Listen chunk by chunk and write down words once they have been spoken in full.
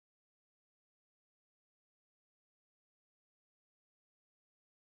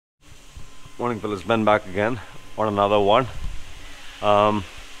Morning fellas, Ben back again on another one. Um,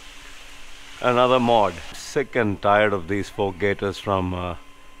 Another mod. Sick and tired of these folk Gaiters from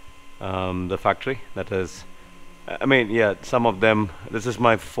the factory. That is, I mean, yeah, some of them, this is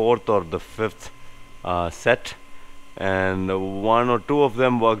my fourth or the fifth set, and one or two of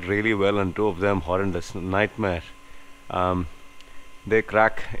them worked really well and two of them horrendous, nightmare. They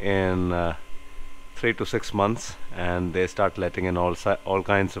crack in 3 to 6 months and they start letting in all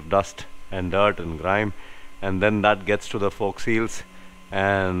kinds of dust and dirt and grime, and then that gets to the fork seals,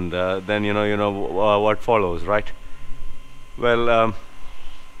 and then what follows, right? Well,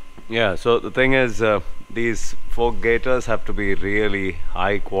 yeah, so the thing is, these fork Gaiters have to be really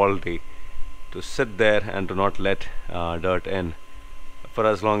high quality to sit there and to not let dirt in for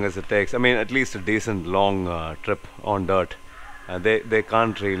as long as it takes. I mean, at least a decent long trip on dirt. They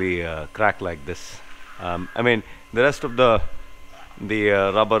can't really crack like this. I mean, the rest of the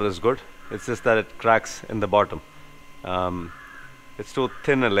rubber is good. It's just that it cracks in the bottom. It's too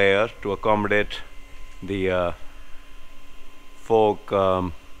thin a layer to accommodate the fork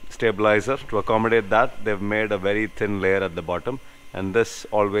stabilizer. To accommodate that, they've made a very thin layer at the bottom, and this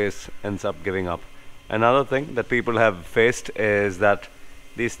always ends up giving up. Another thing that people have faced is that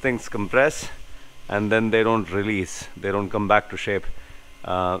these things compress and then they don't release, they don't come back to shape.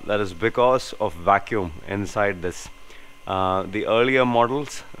 That is because of vacuum inside this. The earlier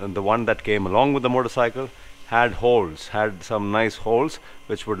models, and the one that came along with the motorcycle, had holes, had some nice holes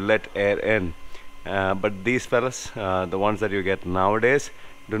which would let air in. But these fellas, the ones that you get nowadays,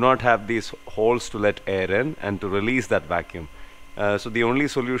 do not have these holes to let air in and to release that vacuum. So the only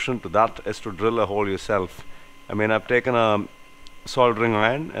solution to that is to drill a hole yourself. I mean, I've taken a soldering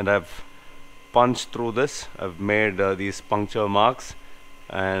iron and I've punched through this. I've made these puncture marks,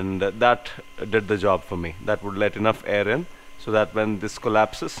 and that did the job for me. That would let enough air in so that when this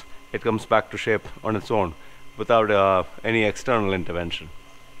collapses, it comes back to shape on its own without any external intervention.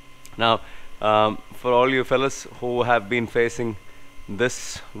 Now, for all you fellas who have been facing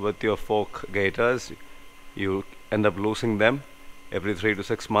this with your fork Gaiters, you end up losing them every 3 to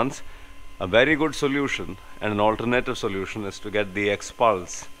 6 months. A very good solution and an alternative solution is to get the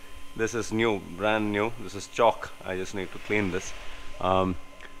X-Pulse. This is new, brand new. This is chalk. I just need to clean this.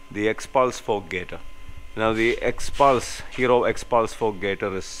 The X-Pulse fork Gaiter. Now the X-Pulse, Hero X-Pulse fork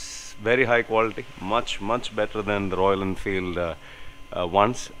Gaiter is very high quality, much better than the Royal Enfield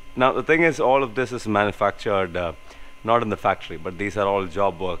ones. Now the thing is, all of this is manufactured not in the factory, but these are all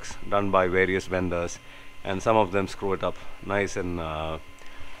job works done by various vendors, and some of them screw it up nice and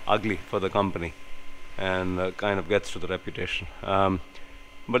ugly for the company, and kind of gets to the reputation.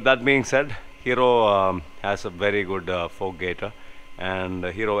 But that being said, Hero has a very good fork Gaiter, and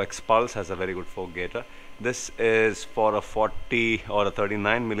Hero X-Pulse has a very good fork Gaiter. This is for a 40 or a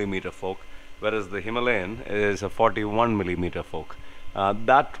 39 millimeter fork, whereas the Himalayan is a 41 millimeter fork.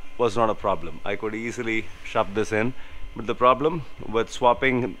 That was not a problem. I could easily shove this in, but the problem with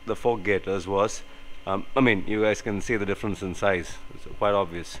swapping the fork Gaiters was, I mean, you guys can see the difference in size. It's quite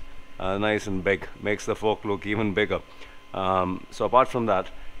obvious. Nice and big, makes the fork look even bigger. So apart from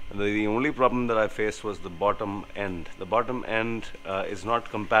that, the only problem that I faced was the bottom end. The bottom end is not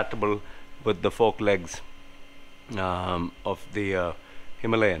compatible with the fork legs of the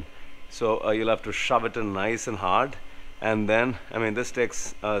Himalayan. So you'll have to shove it in nice and hard, and then, I mean, this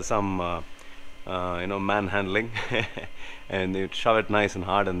takes some manhandling and you shove it nice and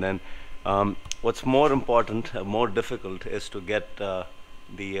hard, and then what's more important, more difficult, is to get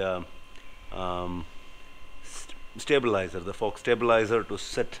the stabilizer, the fork stabilizer, to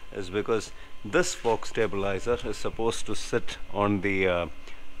sit, is because this fork stabilizer is supposed to sit on the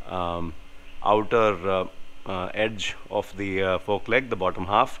outer edge of the fork leg, the bottom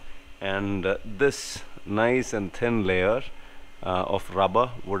half, and this nice and thin layer of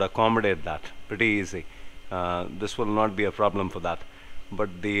rubber would accommodate that pretty easy. This will not be a problem for that.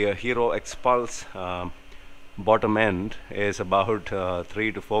 But the Hero X-Pulse bottom end is about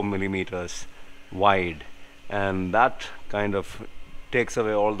 3 to 4 millimeters wide, and that kind of takes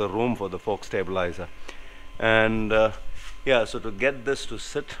away all the room for the fork stabilizer. And yeah, so to get this to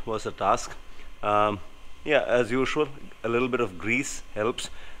sit was a task. Yeah, as usual, a little bit of grease helps,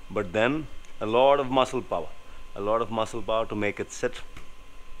 but then a lot of muscle power, to make it sit,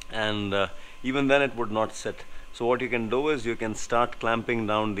 and even then it would not sit. So what you can do is you can start clamping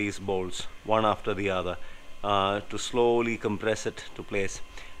down these bolts one after the other to slowly compress it to place.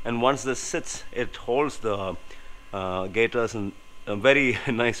 And once this sits, it holds the Gaiters in a very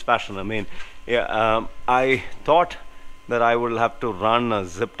nice fashion. I mean, yeah, I thought that I will have to run a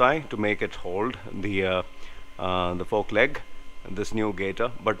zip tie to make it hold the fork leg, this new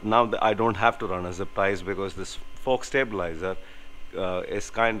Gaiter, but now I don't have to run a zip ties because this fork stabilizer is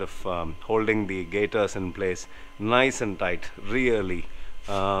kind of holding the Gaiters in place nice and tight, really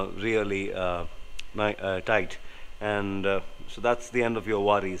tight. And so that's the end of your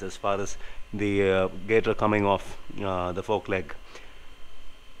worries as far as the Gaiter coming off the fork leg.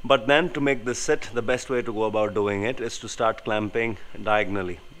 But then, to make this sit, the best way to go about doing it is to start clamping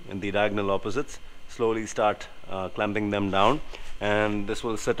diagonally in the diagonal opposites. Slowly start clamping them down, and this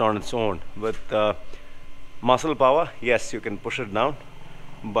will sit on its own. With muscle power, yes, you can push it down,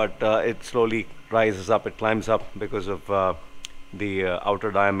 but it slowly rises up, it climbs up because of the outer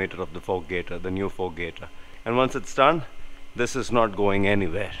diameter of the fork Gaiter, the new fork Gaiter. And once it's done, this is not going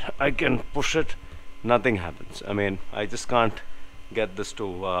anywhere. I can push it, nothing happens. I mean, I just can't get this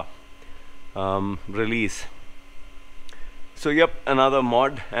to release. So yep, another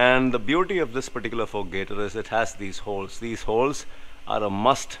mod. And the beauty of this particular fork Gaiter is it has these holes. These holes are a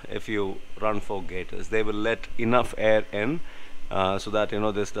must if you run fork Gaiters. They will let enough air in so that, you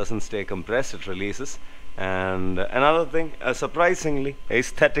know, this doesn't stay compressed, it releases. And another thing, surprisingly,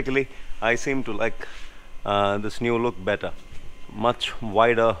 aesthetically, I seem to like this new look better. Much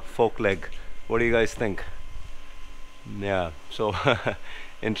wider fork leg. What do you guys think? Yeah, so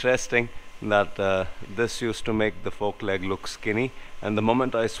interesting that this used to make the fork leg look skinny, and the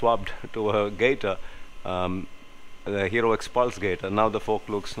moment I swapped to a Gaiter, the Hero Expulse Gaiter, now the fork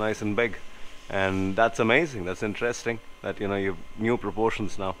looks nice and big, and that's amazing. That's interesting that, you know, you've new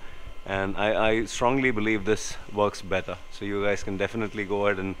proportions now, and I strongly believe this works better. So you guys can definitely go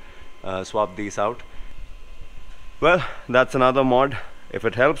ahead and swap these out. Well, that's another mod. If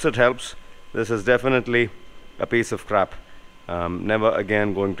it helps, it helps. This is definitely a piece of crap. Never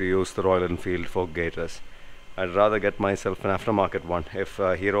again going to use the Royal Enfield fork Gaiters. I'd rather get myself an aftermarket one. If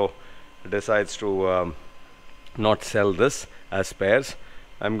Hero decides to not sell this as spares,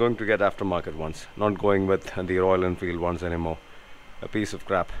 I'm going to get aftermarket ones, not going with the Royal Enfield ones anymore. A piece of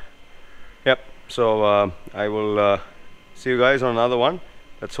crap. Yep, so I will see you guys on another one.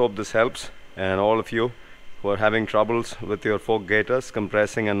 Let's hope this helps, and all of you who are having troubles with your fork Gaiters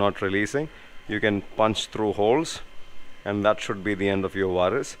compressing and not releasing, you can punch through holes, and that should be the end of your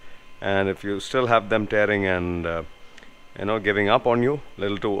worries. And if you still have them tearing and you know, giving up on you a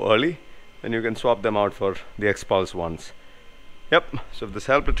little too early, then you can swap them out for the Expulse ones. Yep, so if this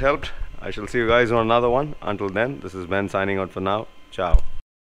helped, it helped. I shall see you guys on another one. Until then, this is Ben signing out for now. Ciao.